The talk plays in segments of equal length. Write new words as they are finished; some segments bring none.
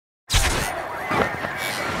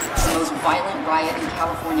violent riot in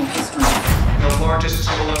California history. The largest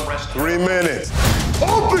civil unrest. 3 minutes.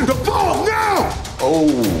 Open the vault now! Oh,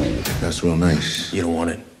 that's real nice. You don't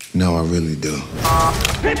want it? No, I really do.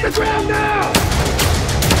 Hit the ground now!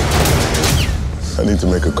 I need to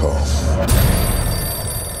make a call.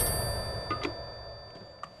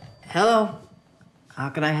 Hello. How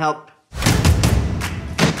can I help?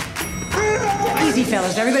 Easy,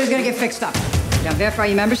 fellas. Everybody's gonna get fixed up. Now verify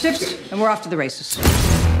your memberships, and we're off to the races.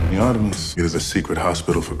 The Artemis is a secret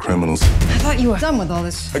hospital for criminals. I thought you were done with all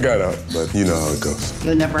this. I got out, but you know how it goes.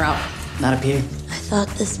 You're never out. Not a PA. I thought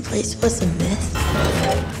this place was a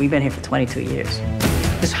myth. We've been here for 22 years.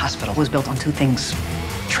 This hospital was built on 2 things: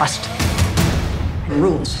 trust and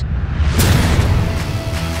rules.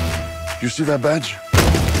 You see that badge?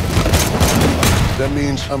 That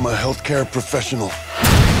means I'm a healthcare professional.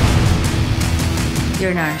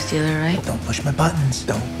 You're an arms dealer, right? Don't push my buttons.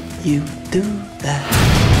 Don't you do that.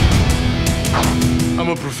 I'm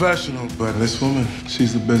a professional, but this woman,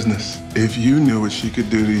 she's a business. If you knew what she could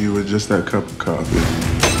do to you with just that cup of coffee.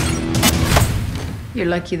 You're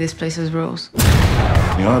lucky this place has rules.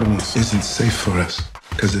 The Artemis isn't safe for us,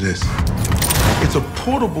 because it is. It's a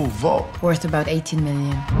portable vault. Worth about 18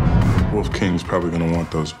 million. Wolf King's probably gonna want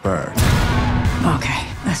those back. Okay,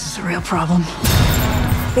 this is a real problem.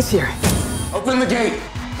 It's here. Open the gate!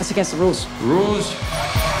 That's against the rules. Rules?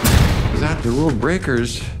 Without the rule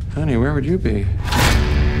breakers, honey, where would you be?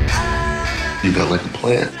 You got like a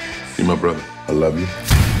plan. You're my brother. I love you.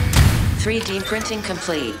 3D printing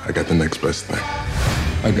complete. I got the next best thing.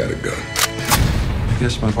 I got a gun. I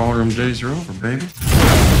guess my ballroom days are over, baby.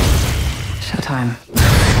 Showtime.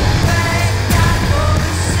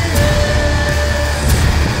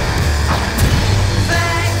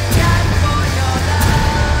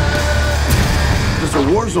 There's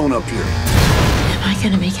a war zone up here. Am I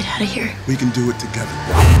gonna make it out of here? We can do it together.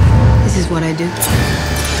 This is what I do.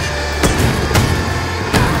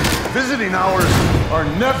 Visiting hours are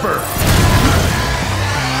never.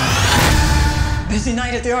 Busy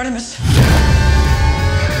night at the Artemis.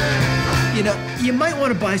 You know, you might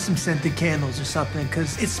want to buy some scented candles or something,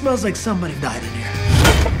 because it smells like somebody died in here.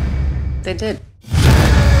 They did.